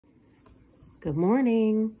Good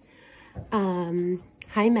morning.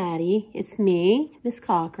 Hi, Maddie. It's me, Miss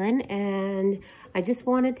Cochran, and I just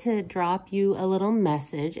wanted to drop you a little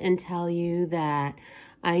message and tell you that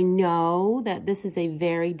I know that this is a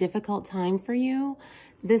very difficult time for you.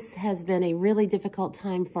 This has been a really difficult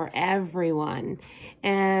time for everyone.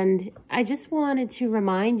 And I just wanted to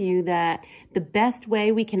remind you that the best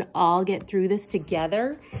way we can all get through this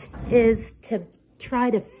together is to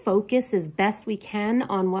try to focus as best we can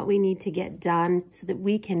on what we need to get done so that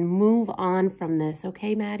we can move on from this.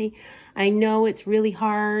 Okay, Maddie? I know it's really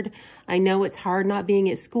hard. I know it's hard not being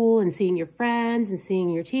at school and seeing your friends and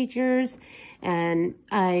seeing your teachers. And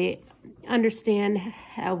I understand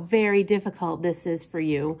how very difficult this is for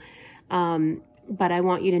you. But I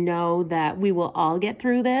want you to know that we will all get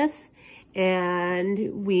through this,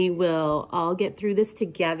 and we will all get through this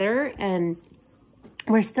together, and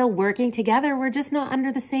we're still working together. We're just not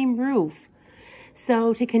under the same roof.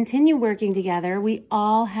 So to continue working together, we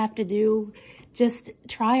all have to just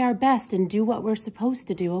try our best and do what we're supposed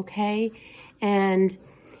to do, okay? And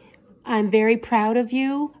I'm very proud of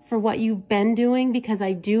you for what you've been doing, because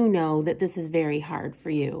I do know that this is very hard for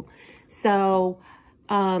you. So,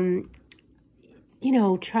 you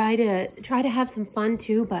know, try to have some fun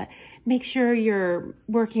too, but make sure you're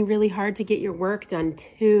working really hard to get your work done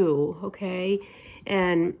too, okay?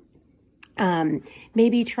 And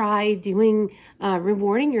maybe try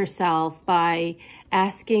rewarding yourself by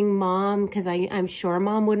asking mom, because I'm sure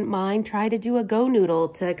mom wouldn't mind. Try to do a Go Noodle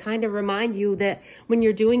to kind of remind you that when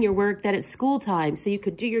you're doing your work that it's school time. So you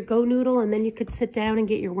could do your Go Noodle and then you could sit down and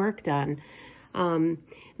get your work done.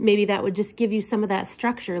 Maybe that would just give you some of that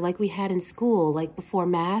structure like we had in school, like before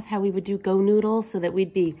math, how we would do Go Noodle so that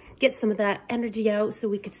we'd get some of that energy out so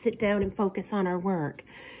we could sit down and focus on our work.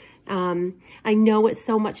 I know it's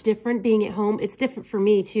so much different being at home. It's different for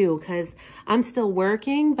me too, because I'm still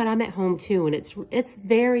working, but I'm at home too. And it's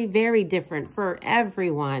very, very different for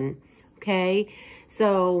everyone. Okay.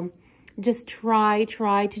 So just try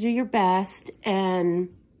to do your best and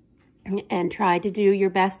try to do your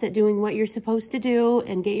best at doing what you're supposed to do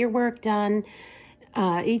and get your work done,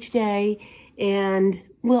 each day. And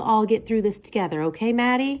we'll all get through this together. Okay,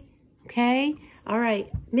 Maddie? Okay. All right.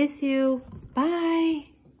 Miss you. Bye.